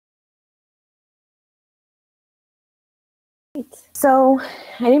right, so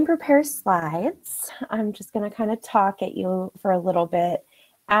I didn't prepare slides. I'm just going to kind of talk at you for a little bit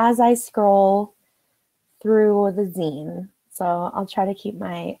as I scroll through the zine. So I'll try to keep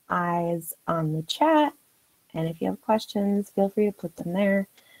my eyes on the chat, and if you have questions, feel free to put them there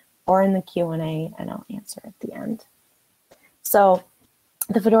or in the Q&A, and I'll answer at the end. So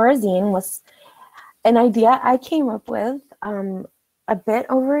the Fedora Zine was an idea I came up with a bit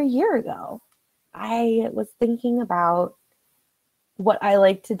over a year ago. I was thinking about what I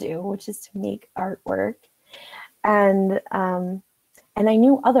like to do, which is to make artwork, and I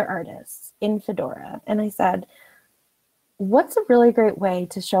knew other artists in Fedora, and I said, what's a really great way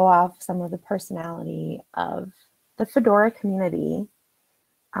to show off some of the personality of the Fedora community,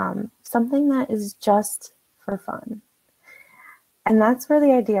 something that is just for fun. And that's where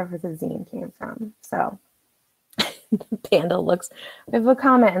the idea for the zine came from. So the panda looks, we have a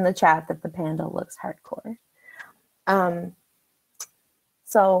comment in the chat that the panda looks hardcore.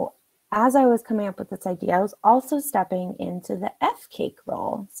 So as I was coming up with this idea, I was also stepping into the FCAKE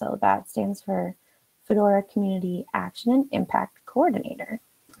role. So that stands for Fedora Community Action and Impact Coordinator.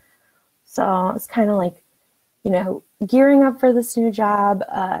 So it's kind of like, you know, gearing up for this new job,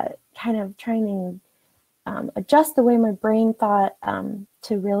 kind of trying to adjust the way my brain thought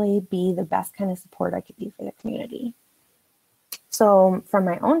to really be the best kind of support I could be for the community. So from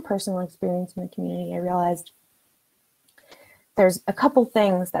my own personal experience in the community, I realized there's a couple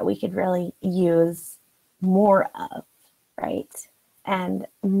things that we could really use more of, right? And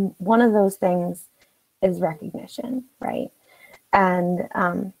one of those things is recognition, right? And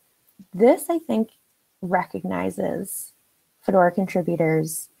this, I think, recognizes Fedora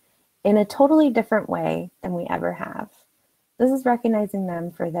contributors in a totally different way than we ever have. This is recognizing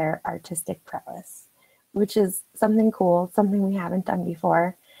them for their artistic prowess, which is something cool, something we haven't done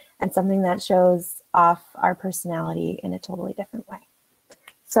before, and something that shows off our personality in a totally different way.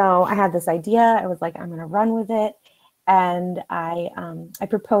 So I had this idea. I was like, I'm going to run with it. And I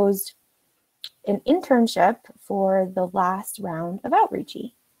proposed an internship for the last round of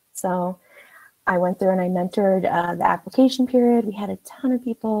Outreachy. So I went through and I mentored the application period. We had a ton of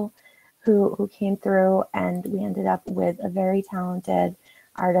people who came through, and we ended up with a very talented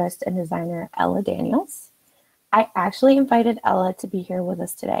artist and designer, Ella Daniels. I actually invited Ella to be here with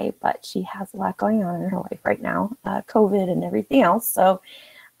us today, but she has a lot going on in her life right now, COVID and everything else. So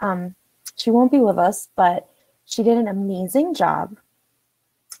she won't be with us, but she did an amazing job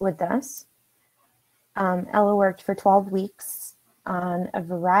with this. Ella worked for 12 weeks on a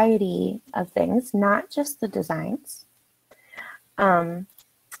variety of things, not just the designs.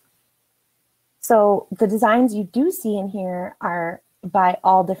 So the designs you do see in here are by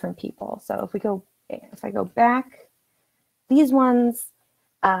all different people. So if I go back, these ones,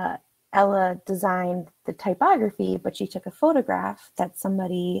 Ella designed the typography, but she took a photograph that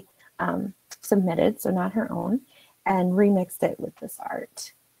somebody submitted, so not her own, and remixed it with this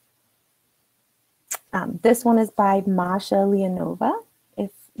art. This one is by Masha Leonova,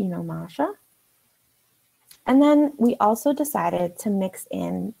 if you know Masha. And then we also decided to mix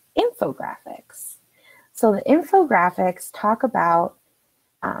in infographics. So the infographics talk about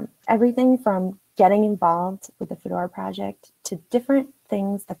everything from getting involved with the Fedora project to different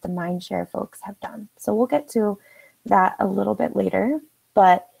things that the Mindshare folks have done. So we'll get to that a little bit later,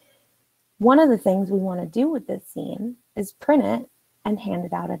 but one of the things we want to do with this zine is print it and hand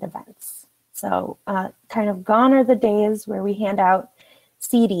it out at events. So kind of gone are the days where we hand out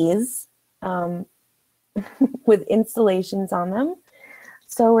CDs with installations on them.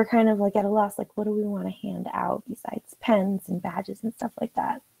 So we're kind of like at a loss, like what do we want to hand out besides pens and badges and stuff like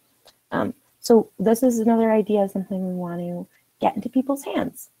that? So this is another idea of something we want to get into people's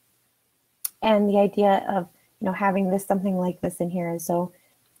hands. And the idea of, you know, having this, something like this in here is so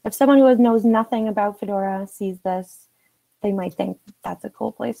if someone who knows nothing about Fedora sees this, they might think that's a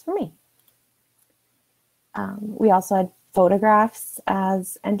cool place for me. We also had photographs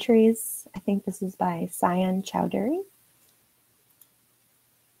as entries. I think this is by Sayan Chowdhury.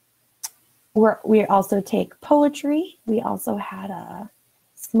 We also take poetry. We also had a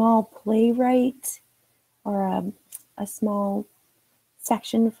small playwright or a small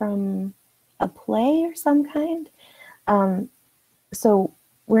section from a play or some kind. So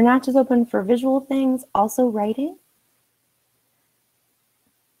we're not just open for visual things, also writing.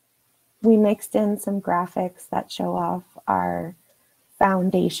 We mixed in some graphics that show off our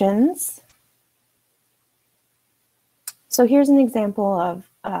foundations. So here's an example of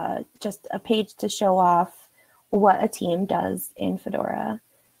just a page to show off what a team does in Fedora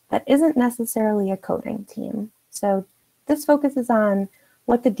that isn't necessarily a coding team. So this focuses on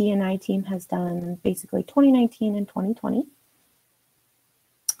what the D&I team has done in basically 2019 and 2020.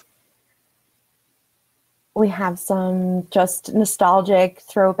 We have some just nostalgic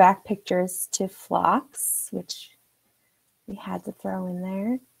throwback pictures to Phlox, which we had to throw in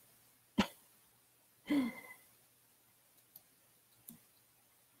there.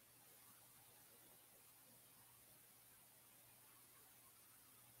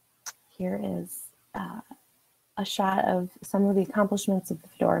 Here is a shot of some of the accomplishments of the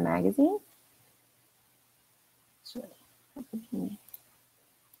Fedora magazine. So let me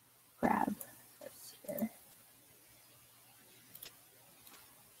grab this here.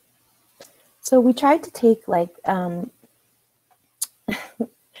 So we tried to take like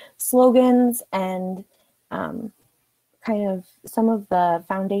slogans and kind of some of the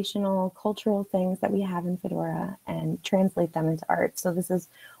foundational cultural things that we have in Fedora and translate them into art. So this is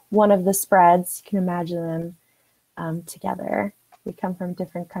one of the spreads. You can imagine them together. We come from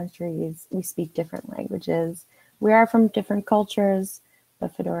different countries. We speak different languages. We are from different cultures,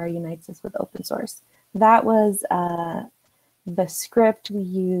 but Fedora unites us with open source. That was the script we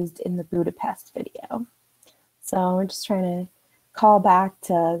used in the Budapest video. So we're just trying to call back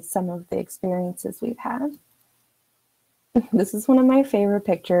to some of the experiences we've had. This is one of my favorite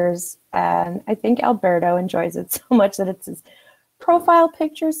pictures, and I think Alberto enjoys it so much that it's his profile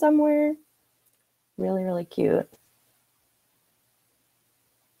picture somewhere. Really, really cute.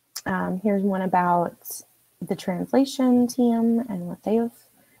 Here's one about the translation team and what they've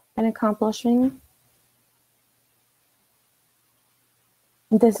been accomplishing.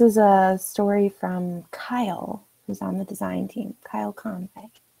 This is a story from Kyle, who's on the design team, Kyle Conway.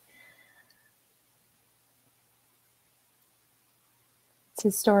 It's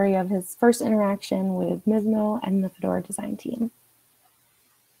his story of his first interaction with Mismo and the Fedora design team.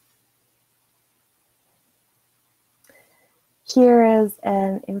 Here is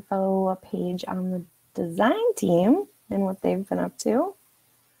an info page on the design team and what they've been up to.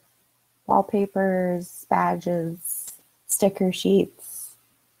 Wallpapers, badges, sticker sheets.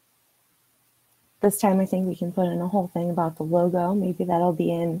 This time I think we can put in a whole thing about the logo. Maybe that'll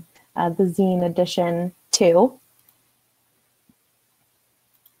be in the zine edition too.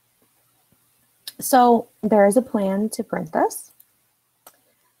 So there is a plan to print this.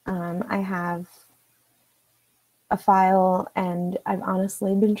 I have a file, and I've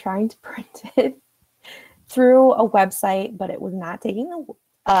honestly been trying to print it through a website, but it was not taking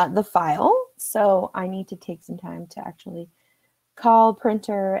the file. So I need to take some time to actually call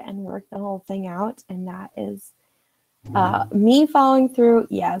printer and work the whole thing out. And that is me following through.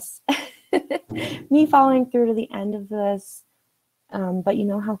 Yes, me following through to the end of this. But you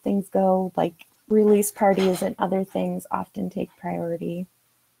know how things go, like release parties and other things often take priority,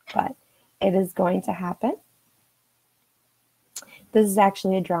 but it is going to happen. This is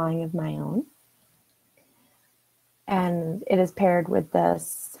actually a drawing of my own, and it is paired with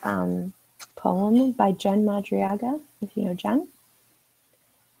this poem by Jen Madriaga, if you know Jen.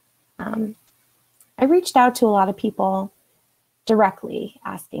 I reached out to a lot of people directly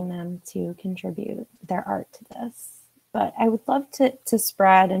asking them to contribute their art to this, but I would love to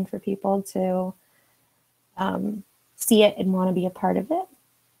spread and for people to see it and want to be a part of it.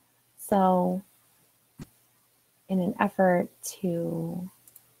 So in an effort to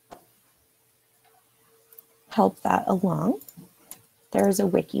help that along, there's a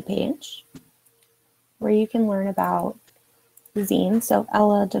wiki page where you can learn about the zine. So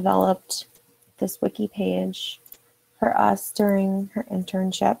Ella developed this wiki page for us during her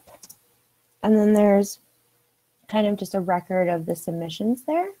internship. And then there's kind of just a record of the submissions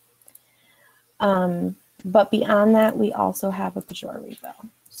there. But beyond that, we also have a Pajor repo.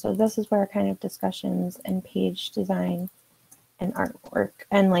 So this is where kind of discussions and page design and artwork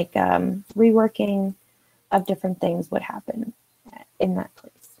and like reworking of different things would happen in that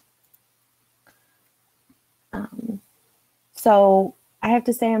place. So I have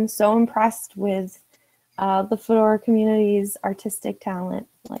to say I'm so impressed with the Fedora community's artistic talent.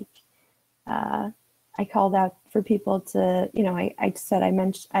 Like I called out for people to, you know, I said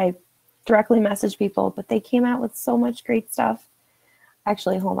I directly messaged people, but they came out with so much great stuff.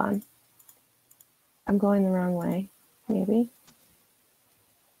 Actually, hold on. I'm going the wrong way, maybe.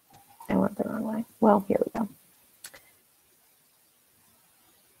 I went the wrong way. Well, here we go.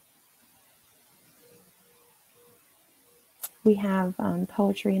 We have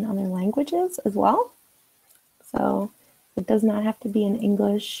poetry in other languages as well. So it does not have to be an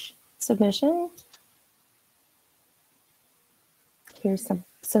English submission. Here's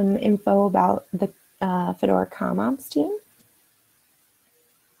some info about the Fedora CommOps team.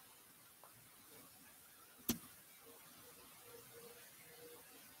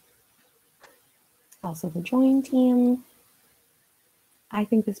 Also the join team. I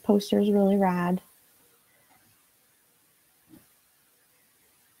think this poster is really rad.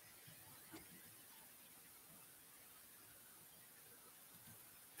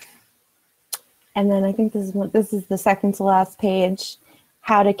 And then I think this is the second to last page,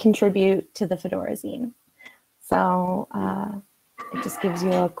 how to contribute to the Fedora Zine. So it just gives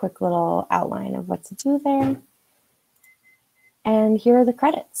you a quick little outline of what to do there. And here are the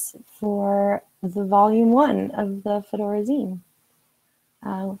credits for the volume 1 of the Fedora Zine.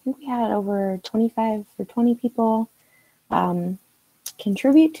 I think we had over 25 or 20 people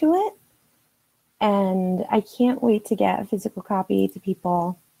contribute to it. And I can't wait to get a physical copy to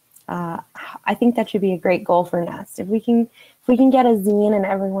people. I think that should be a great goal for Nest. If we can get a zine in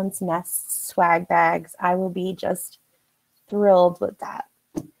everyone's Nest swag bags, I will be just thrilled with that.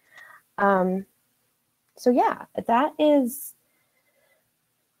 So yeah, that is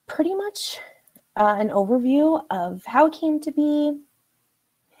pretty much an overview of how it came to be.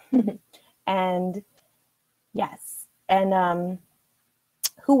 And yes, and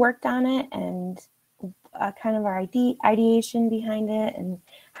who worked on it, and kind of our ideation behind it, and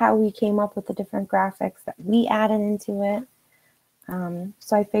how we came up with the different graphics that we added into it.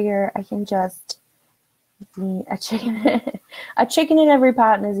 So I figure I can just be a chicken in every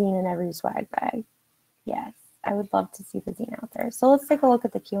pot and a zine in every swag bag. Yes, I would love to see the zine out there. So let's take a look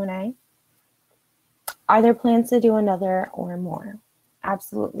at the Q&A. Are there plans to do another or more?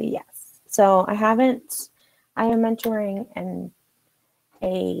 Absolutely, yes. So I am mentoring an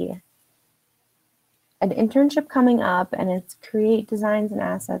internship coming up, and it's create designs and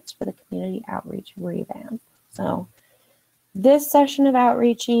assets for the community outreach revamp. So this session of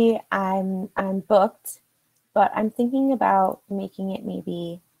outreachy, I'm booked, but I'm thinking about making it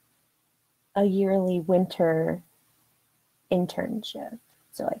maybe a yearly winter internship.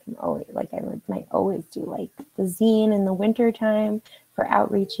 So I can always, might always do like the zine in the winter time for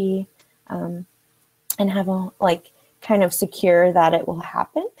outreachy, and have a kind of secure that it will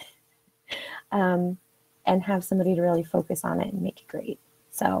happen, and have somebody to really focus on it and make it great.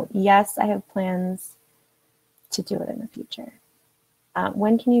 So yes, I have plans to do it in the future.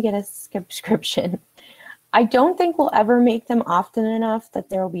 When can you get a subscription? I don't think we'll ever make them often enough that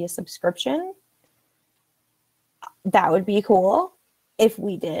there will be a subscription. That would be cool if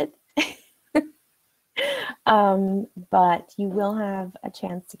we did. But you will have a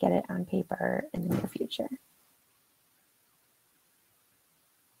chance to get it on paper in the near future.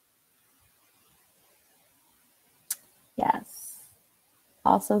 Yes.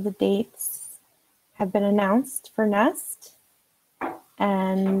 Also, the dates have been announced for Nest,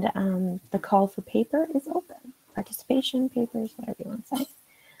 and the call for paper is open. Participation papers, whatever you want to say.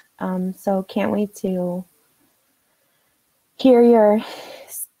 So can't wait to hear your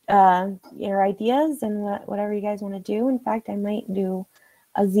ideas and whatever you guys want to do. In fact, I might do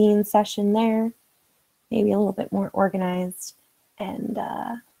a zine session there, maybe a little bit more organized, and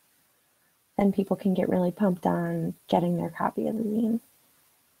then people can get really pumped on getting their copy of the zine.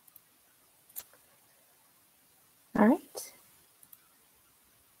 All right.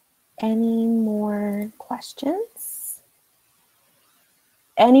 Any more questions?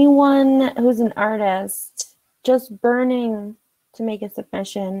 Anyone who's an artist just burning to make a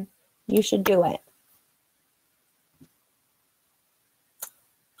submission, you should do it.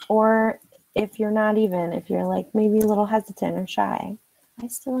 Or if you're not even, if you're like maybe a little hesitant or shy, I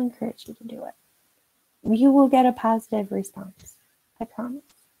still encourage you to do it. You will get a positive response, I promise.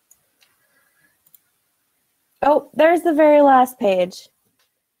 Oh, there's the very last page.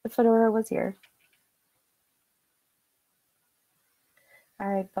 The Fedora was here. All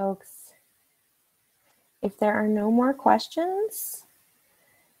right, folks. If there are no more questions,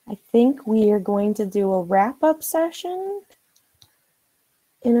 I think we are going to do a wrap-up session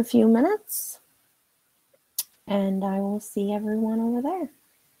in a few minutes, and I will see everyone over there.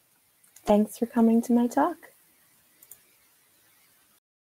 Thanks for coming to my talk.